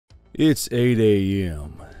It's 8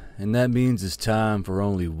 a.m., and that means it's time for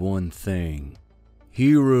only one thing.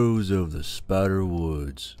 Heroes of the Spider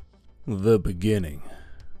Woods. The beginning.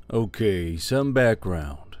 Okay, some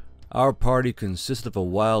background. Our party consists of a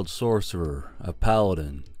wild sorcerer, a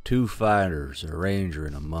paladin, 2 fighters, a ranger,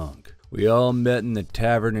 and a monk. We all met in the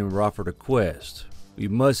tavern and were offered a quest. We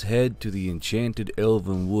must head to the enchanted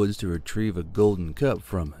elven woods to retrieve a golden cup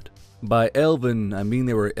from it. By elven, I mean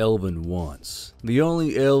they were elven once. The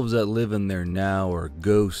only elves that live in there now are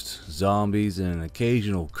ghosts, zombies, and an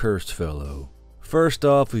occasional cursed fellow. First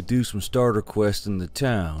off, we do some starter quests in the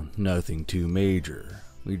town, nothing too major.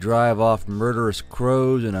 We drive off murderous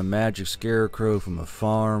crows and a magic scarecrow from a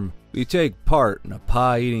farm. We take part in a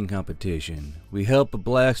pie eating competition. We help a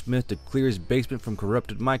blacksmith to clear his basement from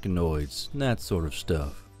corrupted myconoids, that sort of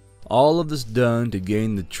stuff. All of this done to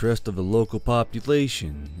gain the trust of the local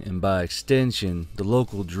population, and by extension, the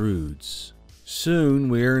local druids. Soon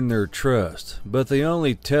we earn their trust, but they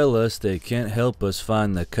only tell us they can't help us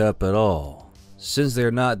find the cup at all, since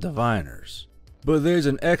they're not diviners. But there's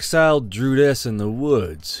an exiled druidess in the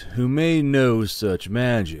woods who may know such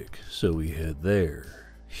magic, so we head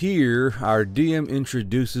there. Here, our DM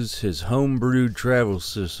introduces his homebrewed travel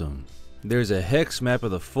system. There's a hex map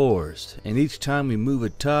of the forest, and each time we move a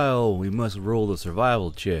tile, we must roll the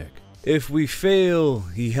survival check. If we fail,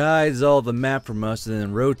 he hides all the map from us and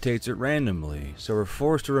then rotates it randomly, so we're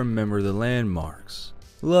forced to remember the landmarks.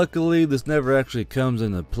 Luckily, this never actually comes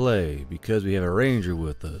into play, because we have a ranger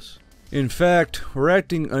with us. In fact, we're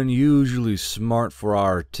acting unusually smart for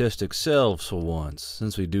our artistic selves for once,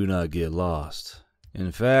 since we do not get lost.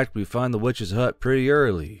 In fact, we find the witch's hut pretty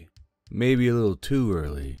early. Maybe a little too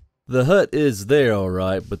early. The hut is there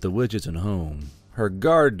alright, but the witch isn't home. Her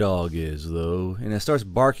guard dog is, though, and it starts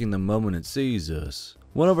barking the moment it sees us.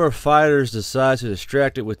 One of our fighters decides to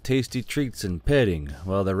distract it with tasty treats and petting,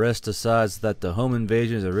 while the rest decides that the home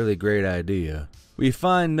invasion is a really great idea. We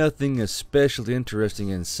find nothing especially interesting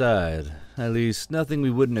inside, at least nothing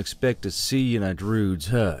we wouldn't expect to see in a druid's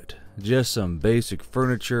hut. Just some basic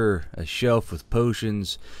furniture, a shelf with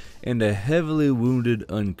potions, and a heavily wounded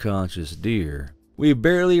unconscious deer. We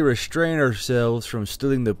barely restrain ourselves from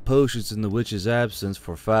stealing the potions in the witch's absence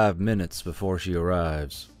for 5 minutes before she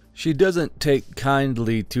arrives. She doesn't take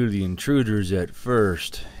kindly to the intruders at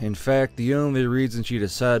first. In fact, the only reason she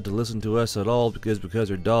decided to listen to us at all is because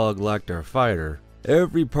her dog liked our fighter.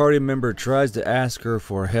 Every party member tries to ask her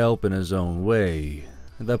for help in his own way.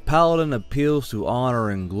 The paladin appeals to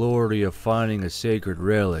honor and glory of finding a sacred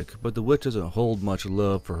relic, but the witch doesn't hold much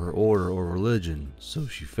love for her order or religion, so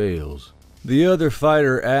she fails. The other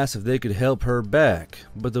fighter asks if they could help her back,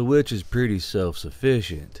 but the witch is pretty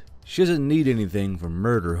self-sufficient. She doesn't need anything from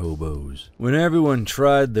murder hobos. When everyone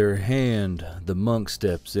tried their hand, the monk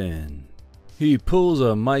steps in. He pulls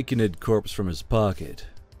a myconid corpse from his pocket.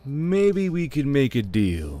 Maybe we could make a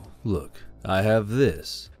deal. Look, I have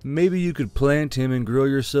this. Maybe you could plant him and grow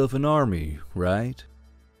yourself an army, right?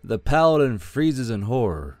 The paladin freezes in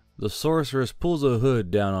horror. The sorceress pulls a hood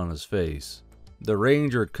down on his face. The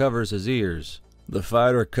ranger covers his ears. The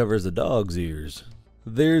fighter covers the dog's ears.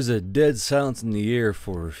 There's a dead silence in the air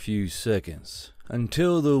for a few seconds,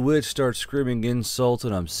 until the witch starts screaming insults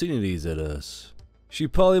and obscenities at us. She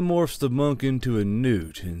polymorphs the monk into a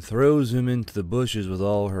newt and throws him into the bushes with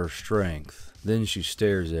all her strength. Then she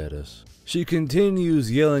stares at us. She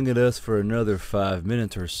continues yelling at us for another 5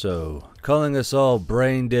 minutes or so, calling us all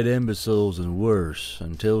brain-dead imbeciles and worse,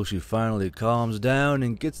 until she finally calms down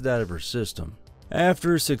and gets it out of her system.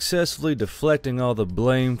 After successfully deflecting all the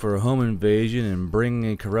blame for a home invasion and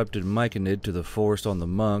bringing a corrupted myconid to the forest on the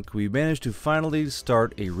monk, we manage to finally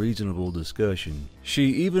start a reasonable discussion. She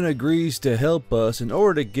even agrees to help us in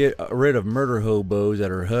order to get rid of murder hobos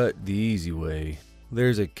at her hut the easy way.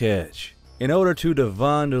 There's a catch. In order to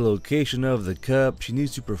divine the location of the cup, she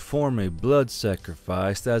needs to perform a blood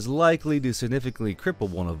sacrifice that is likely to significantly cripple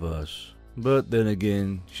one of us. But then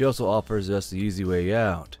again, she also offers us the easy way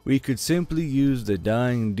out. We could simply use the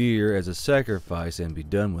dying deer as a sacrifice and be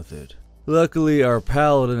done with it. Luckily, our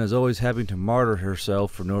paladin is always having to martyr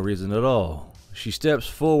herself for no reason at all. She steps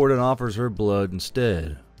forward and offers her blood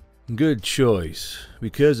instead. Good choice,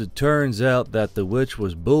 because it turns out that the witch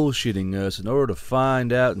was bullshitting us in order to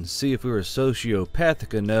find out and see if we were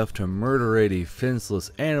sociopathic enough to murder a defenseless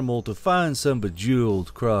animal to find some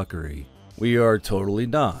bejeweled crockery. We are totally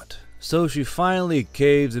not. So she finally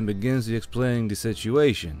caves and begins to explain the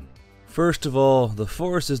situation. First of all, the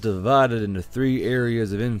forest is divided into 3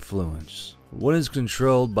 areas of influence. One is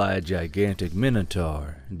controlled by a gigantic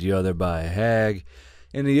minotaur, the other by a hag,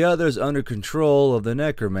 and the other is under control of the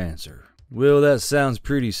necromancer. Well, that sounds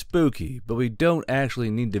pretty spooky, but we don't actually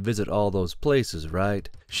need to visit all those places, right?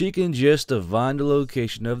 She can just divine the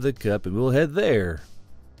location of the cup and we'll head there.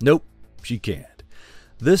 Nope, she can't.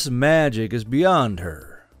 This magic is beyond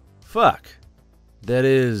her. Fuck. That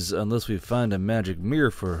is, unless we find a magic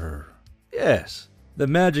mirror for her. Yes. The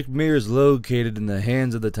magic mirror is located in the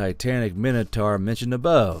hands of the Titanic Minotaur mentioned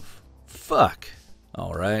above. Fuck.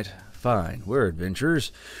 Alright, fine. We're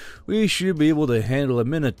adventurers. We should be able to handle a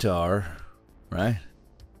Minotaur, right?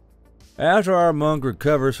 After our monk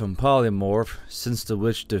recovers from polymorph, since the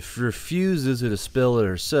witch refuses to dispel it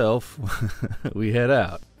herself, we head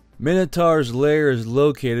out. Minotaur's lair is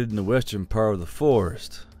located in the western part of the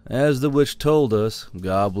forest. As the witch told us,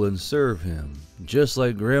 goblins serve him, just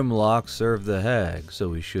like Grimlock served the hag, so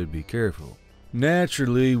we should be careful.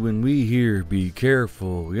 Naturally, when we hear be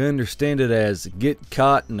careful, we understand it as get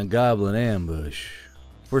caught in a goblin ambush.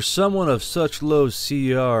 For someone of such low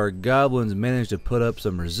CR, goblins managed to put up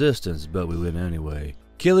some resistance, but we win anyway,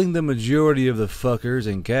 killing the majority of the fuckers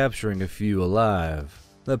and capturing a few alive.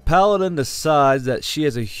 The paladin decides that she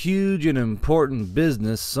has a huge and important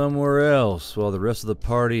business somewhere else, while the rest of the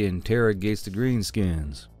party interrogates the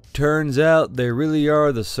greenskins. Turns out they really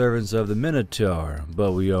are the servants of the Minotaur,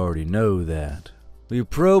 but we already know that. We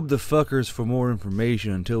probe the fuckers for more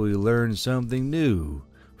information until we learn something new.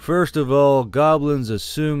 First of all, goblins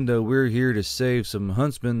assume that we're here to save some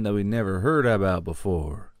huntsmen that we never heard about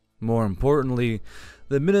before. More importantly,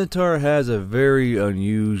 the Minotaur has a very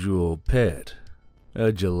unusual pet.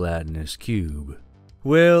 A gelatinous cube.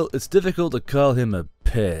 Well, it's difficult to call him a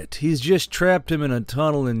pet. He's just trapped him in a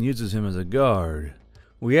tunnel and uses him as a guard.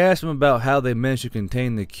 We asked him about how they managed to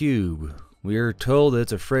contain the cube. We are told that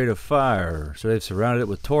it's afraid of fire, so they've surrounded it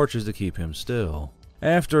with torches to keep him still.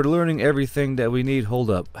 After learning everything that we need, hold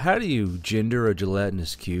up. How do you gender a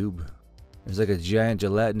gelatinous cube? Is like a giant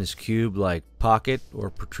gelatinous cube like pocket or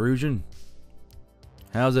protrusion?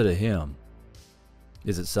 How's it a him?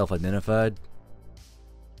 Is it self-identified?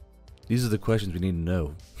 These are the questions we need to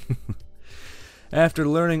know. After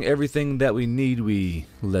learning everything that we need, we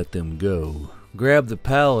let them go. Grab the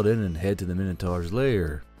paladin and head to the Minotaur's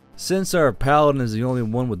lair. Since our paladin is the only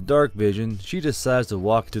one with dark vision, she decides to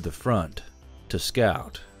walk to the front, to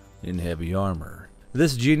scout, in heavy armor.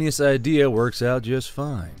 This genius idea works out just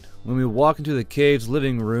fine. When we walk into the cave's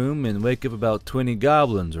living room and wake up about 20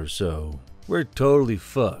 goblins or so, we're totally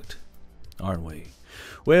fucked, aren't we?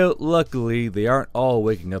 Well, luckily, they aren't all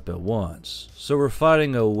waking up at once, so we're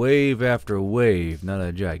fighting a wave after wave, not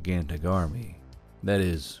a gigantic army. That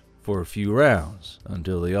is, for a few rounds,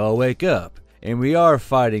 until they all wake up, and we are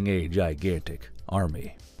fighting a gigantic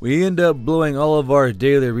army. We end up blowing all of our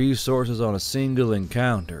daily resources on a single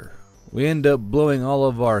encounter. We end up blowing all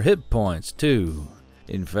of our hit points, too.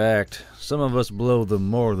 In fact, some of us blow them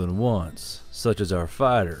more than once, such as our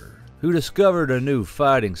fighter, who discovered a new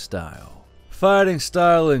fighting style. Fighting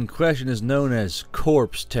style in question is known as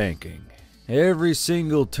corpse tanking. Every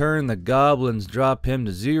single turn the goblins drop him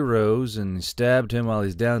to zeros and stabbed him while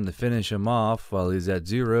he's down to finish him off while he's at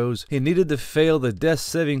zeros. He needed to fail the death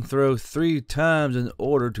saving throw 3 times in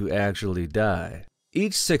order to actually die.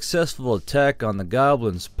 Each successful attack on the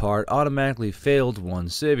goblin's part automatically failed 1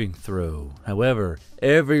 saving throw. However,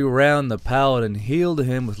 every round the paladin healed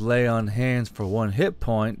him with lay on hands for 1 hit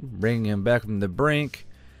point, bringing him back from the brink,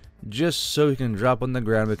 just so he can drop on the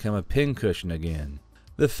ground and become a pincushion again.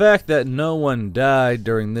 The fact that no one died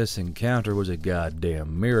during this encounter was a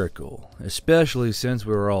goddamn miracle, especially since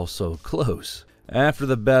we were all so close. After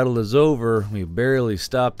the battle is over, we barely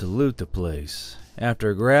stopped to loot the place.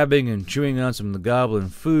 After grabbing and chewing on some goblin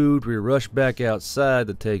food, we rush back outside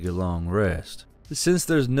to take a long rest. Since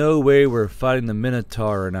there's no way we're fighting the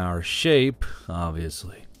Minotaur in our shape,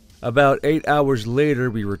 obviously. About 8 hours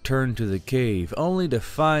later, we return to the cave, only to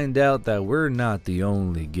find out that we're not the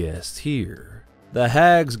only guests here. The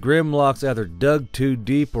hags Grimlocks either dug too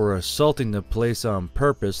deep or assaulting the place on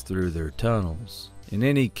purpose through their tunnels. In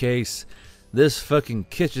any case, this fucking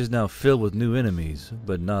kitchen is now filled with new enemies,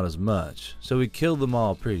 but not as much, so we kill them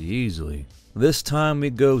all pretty easily. This time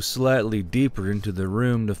we go slightly deeper into the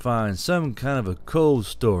room to find some kind of a cold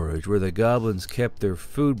storage where the goblins kept their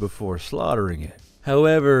food before slaughtering it.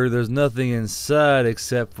 However, there's nothing inside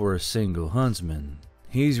except for a single huntsman.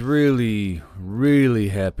 He's really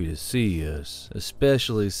happy to see us,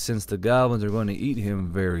 especially since the goblins are going to eat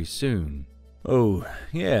him very soon. Oh,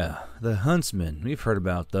 yeah, the huntsmen. We've heard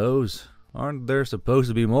about those. Aren't there supposed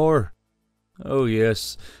to be more? Oh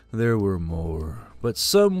yes, there were more, but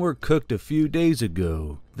some were cooked a few days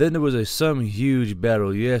ago. Then there was some huge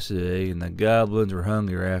battle yesterday and the goblins were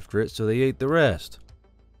hungry after it, so they ate the rest.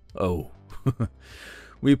 Oh.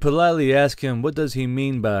 We politely ask him what does he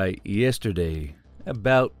mean by yesterday,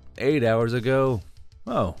 about 8 hours ago.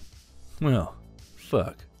 Oh, well,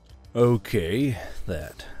 fuck. Okay,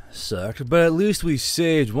 that sucked, but at least we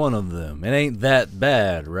saved one of them. It ain't that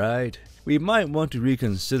bad, right? We might want to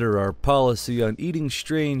reconsider our policy on eating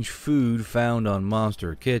strange food found on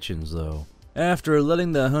monster kitchens, though. After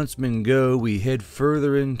letting the huntsman go, we head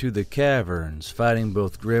further into the caverns, fighting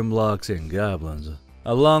both grimlocks and goblins.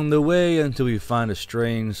 Along the way until we find a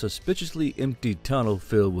strange, suspiciously empty tunnel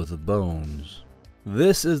filled with bones.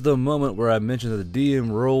 This is the moment where I mentioned that the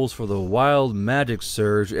DM rolls for the wild magic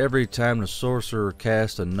surge every time the sorcerer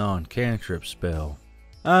casts a non-cantrip spell.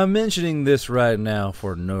 I'm mentioning this right now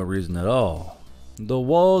for no reason at all. The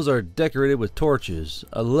walls are decorated with torches,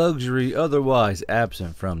 a luxury otherwise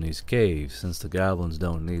absent from these caves since the goblins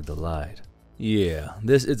don't need the light. Yeah,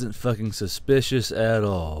 this isn't fucking suspicious at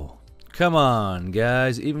all. Come on,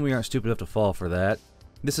 guys, even we aren't stupid enough to fall for that.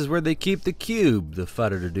 This is where they keep the cube, the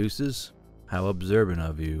fighter deduces. How observant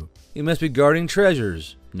of you. You must be guarding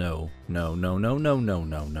treasures. No.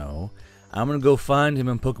 I'm gonna go find him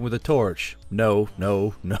and poke him with a torch. No.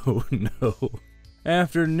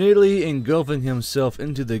 After nearly engulfing himself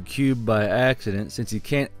into the cube by accident, since he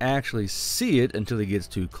can't actually see it until he gets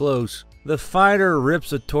too close, the fighter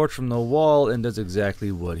rips a torch from the wall and does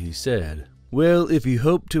exactly what he said. Well, if he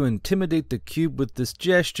hoped to intimidate the cube with this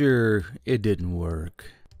gesture, it didn't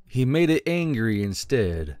work. He made it angry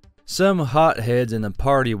instead. Some hotheads in the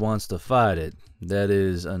party wants to fight it, that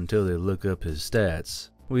is, until they look up his stats.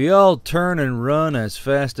 We all turn and run as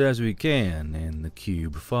fast as we can, and the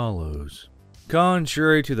cube follows.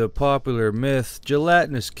 Contrary to the popular myth,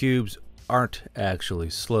 gelatinous cubes aren't actually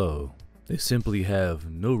slow. They simply have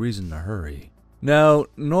no reason to hurry. Now,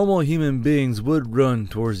 normal human beings would run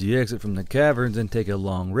towards the exit from the caverns and take a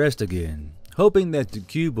long rest again, hoping that the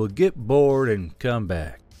cube will get bored and come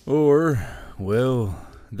back. Or, well,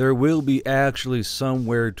 there will be actually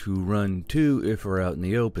somewhere to run to if we're out in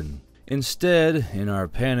the open. Instead, in our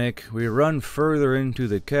panic, we run further into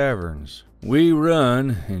the caverns. We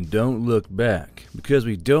run and don't look back, because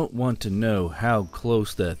we don't want to know how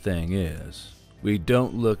close that thing is. We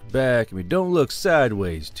don't look back, and we don't look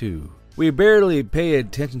sideways too. We barely pay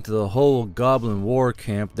attention to the whole goblin war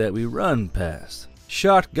camp that we run past.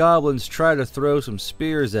 Shocked goblins try to throw some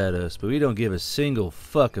spears at us, but we don't give a single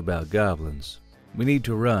fuck about goblins. We need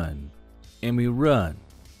to run. And we run.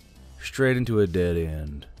 Straight into a dead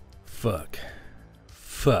end. Fuck.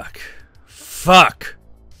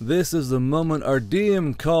 This is the moment our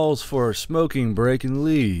DM calls for a smoking break and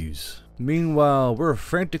leaves. Meanwhile, we're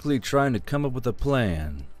frantically trying to come up with a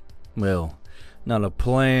plan. Well, not a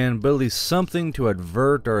plan, but at least something to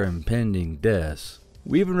avert our impending deaths.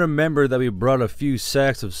 We even remember that we brought a few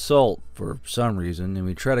sacks of salt for some reason, and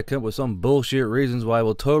we try to come up with some bullshit reasons why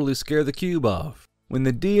we'll totally scare the cube off. When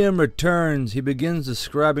the DM returns, he begins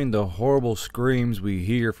describing the horrible screams we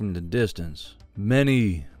hear from the distance.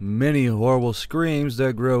 Many horrible screams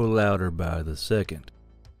that grow louder by the second,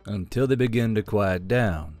 until they begin to quiet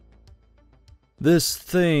down. This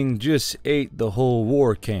thing just ate the whole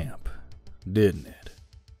war camp, didn't it?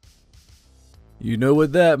 You know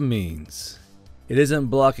what that means. It isn't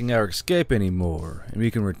blocking our escape anymore, and we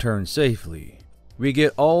can return safely. We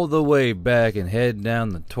get all the way back and head down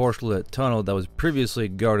the torchlit tunnel that was previously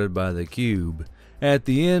guarded by the cube. At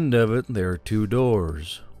the end of it, there are two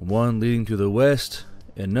doors, one leading to the west,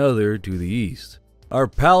 another to the east. Our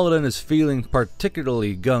paladin is feeling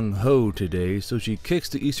particularly gung-ho today, so she kicks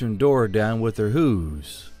the eastern door down with her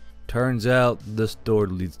hooves. Turns out this door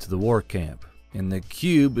leads to the war camp, and the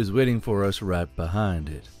cube is waiting for us right behind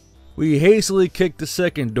it. We hastily kick the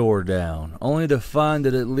second door down, only to find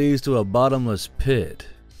that it leads to a bottomless pit.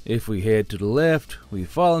 If we head to the left, we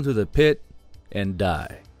fall into the pit and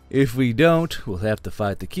die. If we don't, we'll have to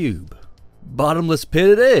fight the cube. Bottomless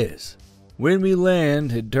pit it is! When we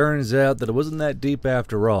land, it turns out that it wasn't that deep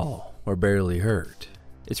after all. We're barely hurt.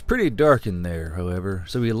 It's pretty dark in there, however,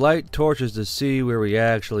 so we light torches to see where we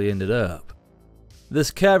actually ended up. This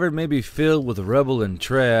cavern may be filled with rubble and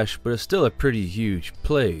trash, but it's still a pretty huge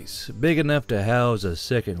place, big enough to house a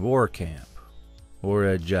second war camp, or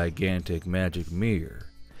a gigantic magic mirror,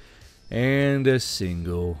 and a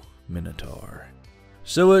single minotaur.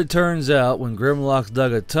 So it turns out when Grimlocks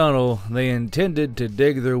dug a tunnel, they intended to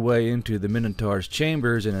dig their way into the Minotaur's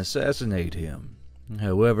chambers and assassinate him.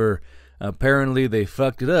 However, apparently they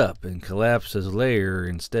fucked it up and collapsed his lair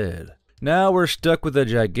instead. Now we're stuck with a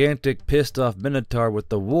gigantic pissed off Minotaur with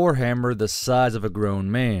the warhammer the size of a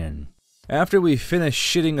grown man. After we finish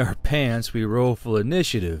shitting our pants, we roll full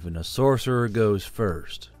initiative and the sorcerer goes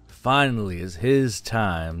first. Finally, it's his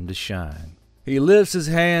time to shine. He lifts his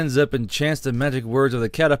hands up and chants the magic words of the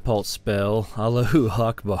catapult spell, Allahu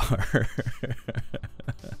Akbar.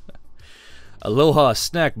 Aloha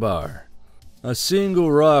snack bar. A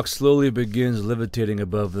single rock slowly begins levitating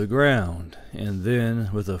above the ground, and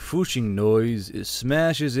then, with a whooshing noise, it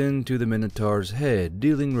smashes into the Minotaur's head,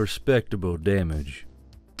 dealing respectable damage.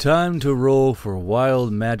 Time to roll for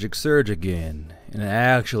Wild Magic Surge again, and it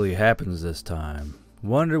actually happens this time.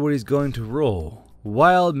 Wonder what he's going to roll.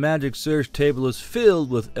 Wild Magic Surge table is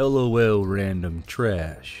filled with LOL random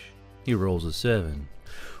trash. He rolls a 7.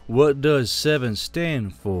 What does 7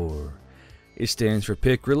 stand for? It stands for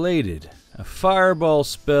Pick Related, a fireball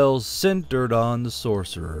spell centered on the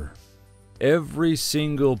sorcerer. Every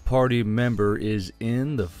single party member is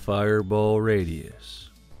in the fireball radius.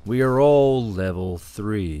 We are all level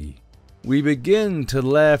 3. We begin to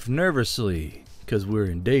laugh nervously, because we're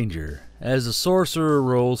in danger, as the sorcerer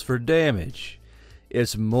rolls for damage.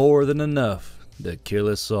 It's more than enough to kill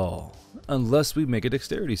us all, unless we make a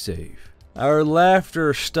dexterity save. Our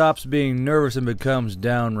laughter stops being nervous and becomes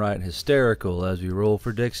downright hysterical as we roll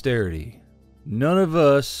for dexterity. None of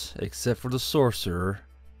us, except for the sorcerer,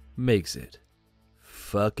 makes it.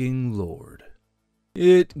 Fucking Lord.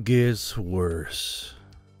 It gets worse.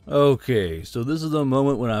 Okay, so this is the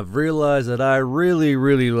moment when I've realized that I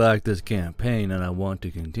really like this campaign and I want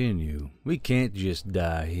to continue. We can't just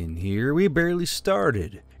die in here, we barely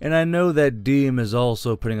started. And I know that DM is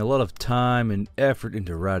also putting a lot of time and effort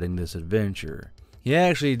into writing this adventure. He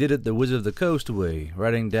actually did it the Wizard of the Coast way,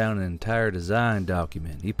 writing down an entire design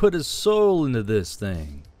document. He put his soul into this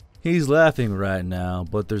thing. He's laughing right now,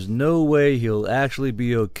 but there's no way he'll actually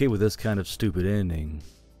be okay with this kind of stupid ending.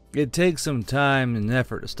 It takes some time and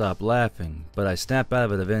effort to stop laughing, but I snap out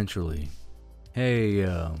of it eventually. Hey,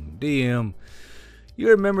 DM, you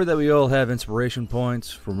remember that we all have inspiration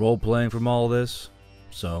points from role-playing from all this?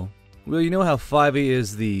 So, well, you know how 5e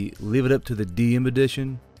is the Leave It Up to the DM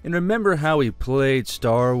edition? And remember how we played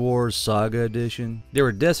Star Wars Saga Edition? There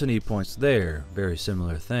were Destiny points there, very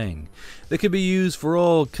similar thing. They could be used for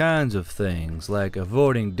all kinds of things, like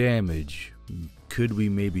avoiding damage. Could we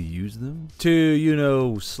maybe use them to, you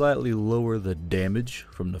know, slightly lower the damage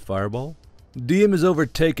from the fireball? DM is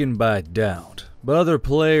overtaken by doubt, but other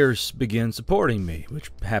players begin supporting me,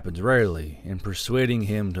 which happens rarely, and persuading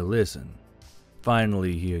him to listen.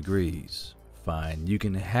 Finally, he agrees. Fine, you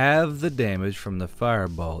can have the damage from the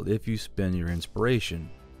fireball if you spend your inspiration,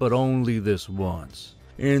 but only this once.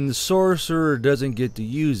 And the sorcerer doesn't get to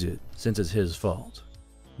use it, since it's his fault.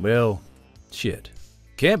 Well, shit.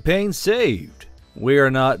 Campaign saved! We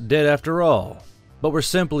are not dead after all, but we're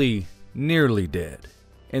simply nearly dead.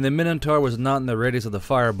 And the Minotaur was not in the radius of the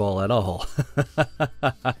fireball at all.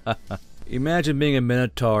 Imagine being a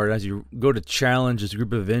Minotaur and as you go to challenge this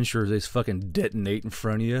group of adventurers, they fucking detonate in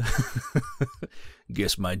front of you.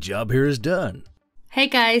 Guess my job here is done. Hey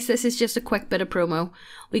guys, this is just a quick bit of promo.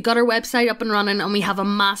 We got our website up and running and we have a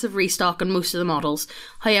massive restock on most of the models.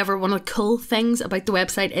 However, one of the cool things about the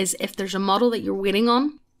website is if there's a model that you're waiting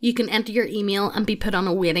on, you can enter your email and be put on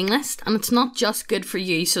a waiting list. And it's not just good for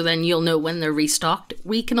you so then you'll know when they're restocked.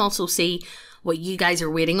 We can also see what you guys are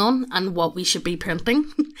waiting on and what we should be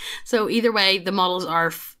printing. So either way, the models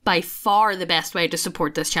are by far the best way to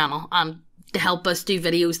support this channel and to help us do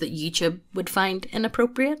videos that YouTube would find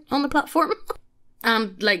inappropriate on the platform.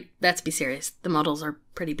 And like, let's be serious, the models are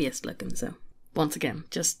pretty based looking, so once again,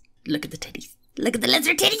 just look at the titties. Look at the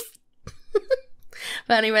lizard titties!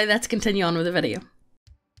 But anyway, let's continue on with the video.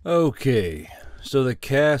 Okay, so the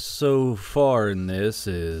cast so far in this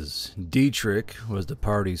is Dietrich was the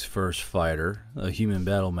party's first fighter, a human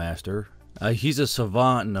battle master. He's a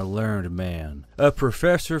savant and a learned man, a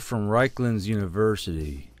professor from Reichland's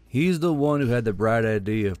University. He's the one who had the bright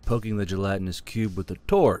idea of poking the gelatinous cube with a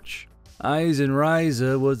torch.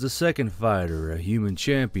 Eisenreise was the second fighter, a human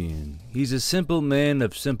champion. He's a simple man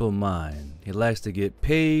of simple mind. He likes to get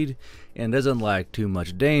paid and doesn't like too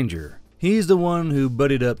much danger. He's the one who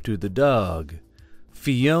buddied up to the dog.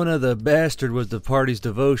 Fiona the Bastard was the party's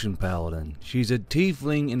devotion paladin. She's a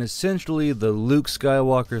tiefling and essentially the Luke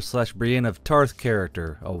Skywalker / Brienne of Tarth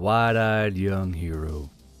character, a wide-eyed young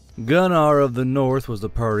hero. Gunnar of the North was the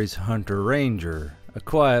party's hunter ranger, a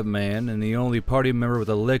quiet man and the only party member with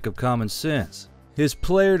a lick of common sense. His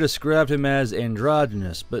player described him as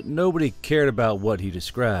androgynous, but nobody cared about what he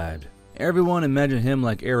described. Everyone imagined him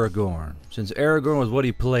like Aragorn, since Aragorn was what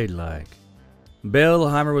he played like.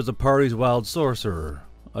 Belheimer was the party's wild sorcerer,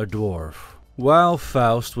 a dwarf, while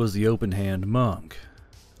Faust was the open-hand monk.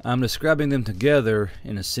 I'm describing them together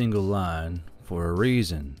in a single line for a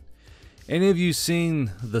reason. Any of you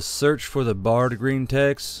seen the Search for the Bard green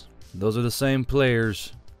text? Those are the same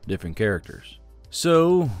players, different characters.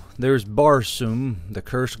 So, there's Barsum, the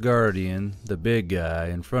cursed guardian, the big guy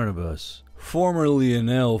in front of us. Formerly an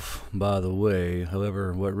elf, by the way.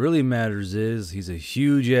 However, what really matters is he's a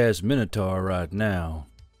huge-ass minotaur right now.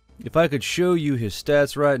 If I could show you his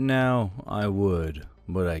stats right now, I would,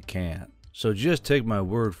 but I can't. So just take my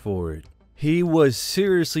word for it. He was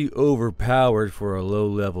seriously overpowered for a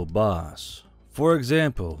low-level boss. For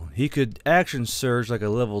example, he could action surge like a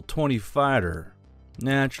level 20 fighter.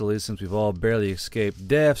 Naturally, since we've all barely escaped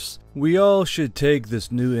deaths, we all should take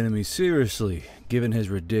this new enemy seriously, given his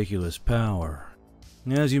ridiculous power.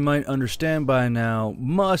 As you might understand by now,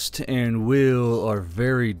 must and will are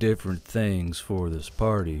very different things for this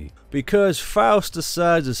party, because Faust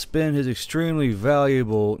decides to spend his extremely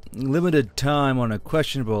valuable, limited time on a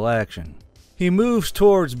questionable action. He moves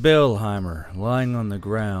towards Belheimer, lying on the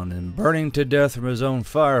ground and burning to death from his own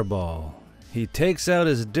fireball. He takes out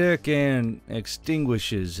his dick and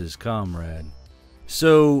extinguishes his comrade.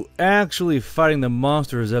 So, actually fighting the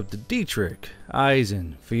monster is up to Dietrich,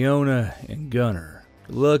 Eisen, Fiona, and Gunnar.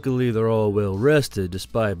 Luckily, they're all well rested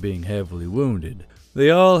despite being heavily wounded. They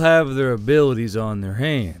all have their abilities on their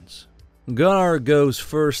hands. Gunnar goes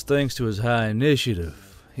first thanks to his high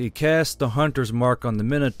initiative. He casts the Hunter's Mark on the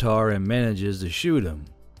Minotaur and manages to shoot him.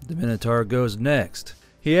 The Minotaur goes next.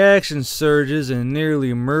 He action surges and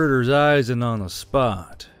nearly murders Eisen on the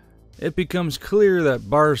spot. It becomes clear that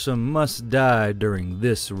Barsum must die during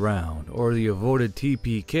this round, or the avoided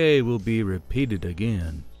TPK will be repeated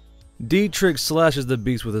again. Dietrich slashes the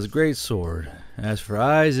beast with his greatsword. As for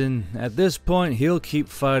Eisen, at this point he'll keep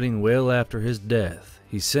fighting well after his death.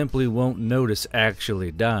 He simply won't notice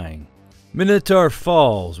actually dying. Minotaur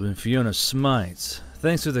falls when Fiona smites,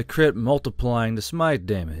 thanks to the crit multiplying the smite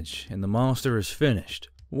damage, and the monster is finished.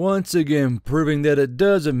 Once again proving that it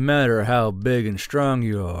doesn't matter how big and strong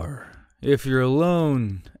you are. If you're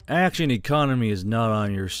alone, action economy is not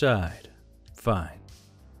on your side. Fine.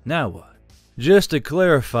 Now what? Just to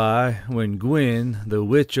clarify, when Gwen, the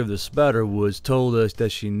Witch of the Spiderwoods, told us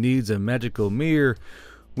that she needs a magical mirror,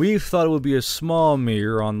 we thought it would be a small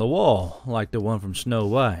mirror on the wall, like the one from Snow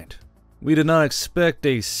White. We did not expect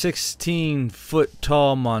a 16-foot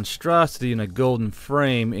tall monstrosity in a golden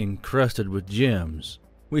frame encrusted with gems.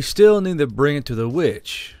 We still need to bring it to the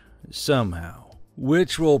witch, somehow.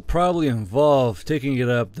 Which will probably involve taking it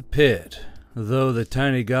up the pit, though the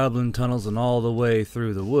tiny goblin tunnels and all the way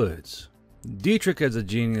through the woods. Dietrich has a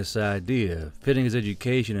genius idea, fitting his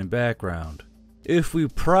education and background. If we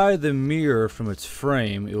pry the mirror from its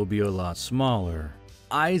frame, it will be a lot smaller.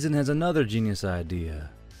 Eisen has another genius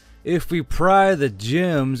idea. If we pry the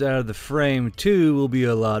gems out of the frame too, we'll be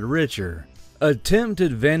a lot richer.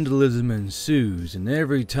 Attempted vandalism ensues, and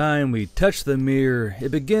every time we touch the mirror, it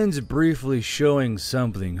begins briefly showing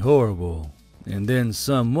something horrible, and then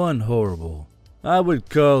someone horrible. I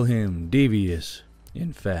would call him devious,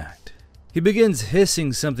 in fact. He begins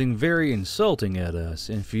hissing something very insulting at us,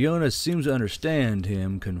 and Fiona seems to understand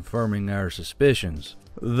him, confirming our suspicions.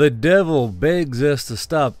 The devil begs us to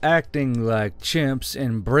stop acting like chimps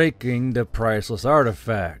and breaking the priceless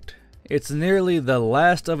artifact. It's nearly the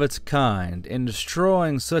last of its kind, and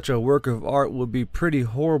destroying such a work of art would be pretty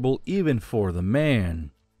horrible even for the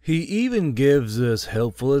man. He even gives us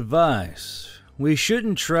helpful advice. We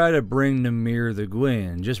shouldn't try to bring the mirror to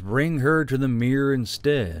Gwen, just bring her to the mirror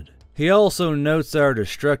instead. He also notes our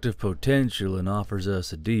destructive potential and offers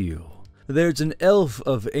us a deal. There's an elf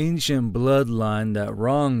of ancient bloodline that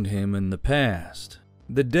wronged him in the past.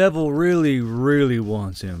 The devil really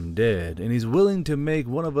wants him dead, and he's willing to make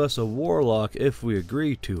one of us a warlock if we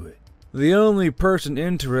agree to it. The only person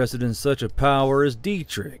interested in such a power is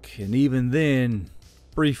Dietrich, and even then,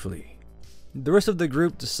 briefly. The rest of the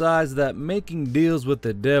group decides that making deals with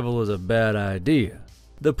the devil is a bad idea.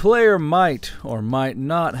 The player might or might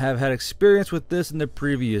not have had experience with this in the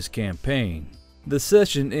previous campaign. The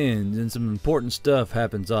session ends and some important stuff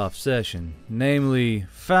happens off session. Namely,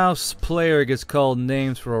 Faust's player gets called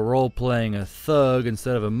names for a role playing a thug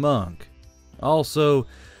instead of a monk. Also,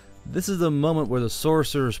 this is the moment where the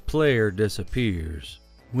sorcerer's player disappears.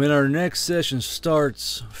 When our next session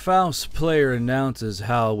starts, Faust's player announces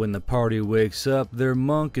how when the party wakes up, their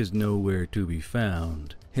monk is nowhere to be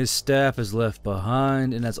found. His staff is left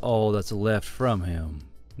behind, and that's all that's left from him.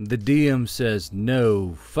 The DM says,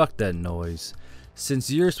 no, fuck that noise.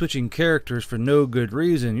 Since you're switching characters for no good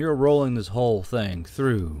reason, you're rolling this whole thing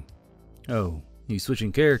through. Oh, he's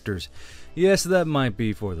switching characters. Yes, that might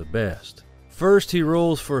be for the best. First, he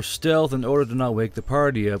rolls for stealth in order to not wake the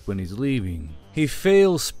party up when he's leaving. He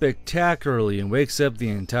fails spectacularly and wakes up the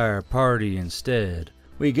entire party instead.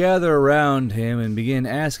 We gather around him and begin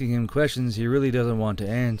asking him questions he really doesn't want to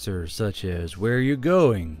answer, such as, where are you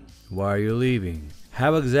going? Why are you leaving?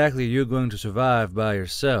 How exactly are you going to survive by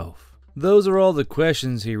yourself? Those are all the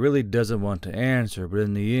questions he really doesn't want to answer, but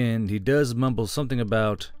in the end, he does mumble something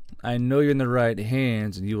about, I know you're in the right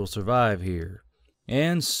hands and you will survive here.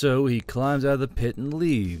 And so he climbs out of the pit and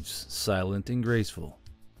leaves, silent and graceful.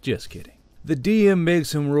 Just kidding. The DM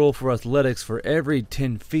makes him roll for athletics for every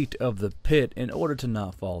 10 feet of the pit in order to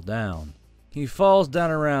not fall down. He falls down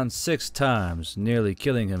around 6 times, nearly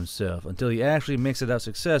killing himself, until he actually makes it out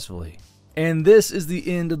successfully. And this is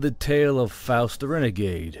the end of the tale of Faust the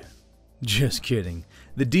Renegade. Just kidding.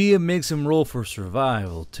 The DM makes him roll for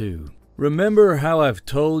survival too. Remember how I've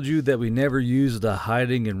told you that we never used the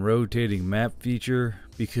hiding and rotating map feature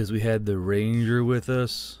because we had the ranger with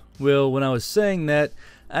us? Well, when I was saying that,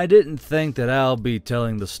 I didn't think that I'll be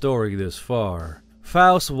telling the story this far.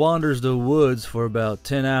 Faust wanders the woods for about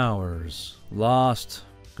 10 hours, lost,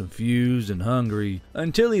 confused, and hungry,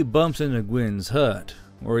 until he bumps into Gwen's hut,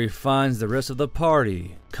 where he finds the rest of the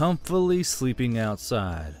party comfortably sleeping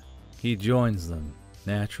outside. He joins them,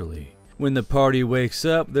 naturally. When the party wakes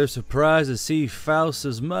up, they're surprised to see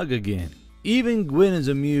Faust's mug again. Even Gwen is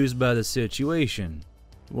amused by the situation.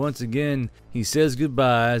 Once again, he says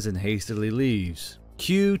goodbyes and hastily leaves.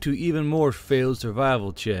 Cue to even more failed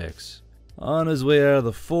survival checks. On his way out of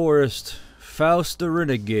the forest, Faust the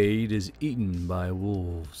Renegade is eaten by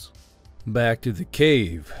wolves. Back to the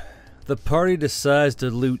cave. The party decides to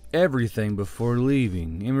loot everything before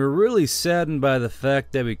leaving, and we're really saddened by the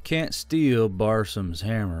fact that we can't steal Barsum's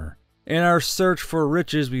hammer. In our search for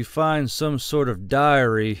riches, we find some sort of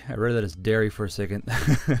diary. I read that as dairy for a second.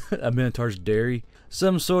 A Minotaur's diary.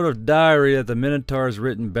 Some sort of diary that the Minotaur has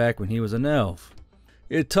written back when he was an elf.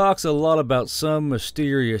 It talks a lot about some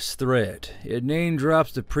mysterious threat. It name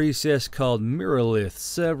drops the priestess called Miralith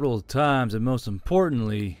several times, and most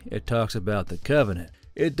importantly, it talks about the Covenant.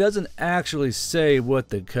 It doesn't actually say what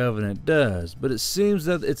the Covenant does, but it seems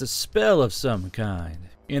that it's a spell of some kind.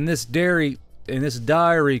 And this diary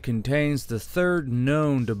contains the third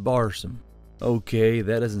known to Barsum. Okay,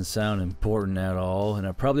 that doesn't sound important at all, and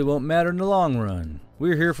it probably won't matter in the long run.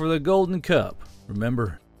 We're here for the Golden Cup,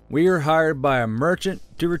 remember? We are hired by a merchant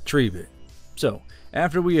to retrieve it. So,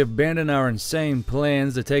 after we abandon our insane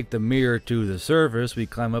plans to take the mirror to the surface, we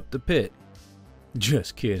climb up the pit.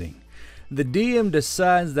 Just kidding. The DM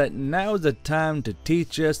decides that now is the time to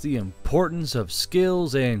teach us the importance of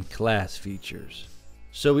skills and class features.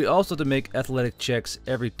 So we also have to make athletic checks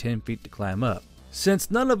every 10 feet to climb up.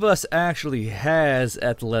 Since none of us actually has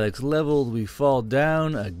athletics leveled, we fall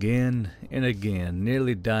down again and again,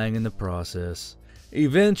 nearly dying in the process.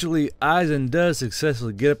 Eventually, Eisen does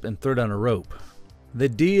successfully get up and throw down a rope. The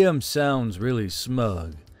DM sounds really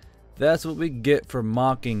smug. That's what we get for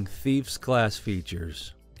mocking Thief's class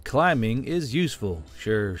features. Climbing is useful,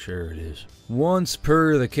 sure it is. Once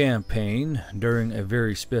per the campaign, during a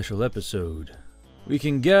very special episode, we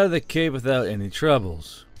can get out of the cave without any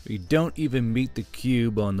troubles. We don't even meet the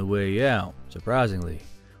cube on the way out, surprisingly.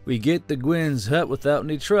 We get to Gwen's hut without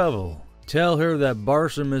any trouble. Tell her that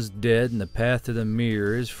Barsum is dead and the path to the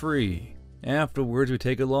mirror is free. Afterwards we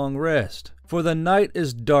take a long rest, for the night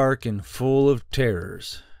is dark and full of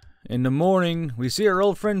terrors. In the morning we see our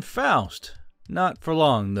old friend Faust. Not for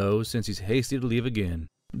long though, since he's hasty to leave again.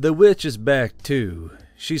 The witch is back too.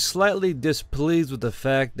 She's slightly displeased with the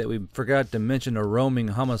fact that we forgot to mention a roaming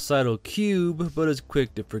homicidal cube, but is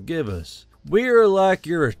quick to forgive us. We are like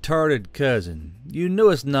your retarded cousin. You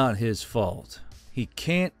know it's not his fault. He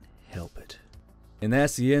can't help it. And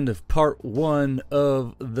that's the end of part 1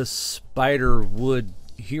 of the Spiderwood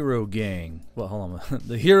Hero Gang. Well, hold on.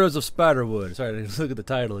 The Heroes of Spiderwood. Sorry, let's look at the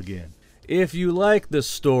title again. If you like this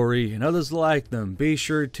story and others like them, be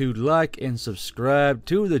sure to like and subscribe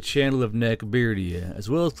to the channel of Neckbeardia, as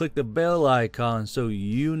well as click the bell icon so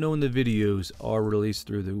you know when the videos are released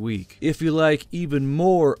through the week. If you like even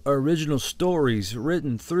more original stories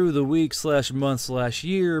written through the week / month /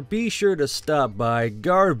 year, be sure to stop by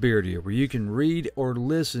Guardbeardia, where you can read or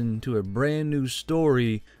listen to a brand new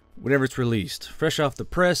story whenever it's released. Fresh off the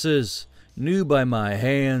presses, new by my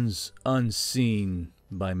hands, unseen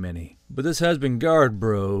by many. But this has been Guard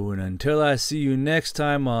Bro, and until I see you next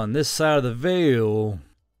time on this side of the veil,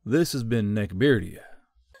 this has been Neckbeardia.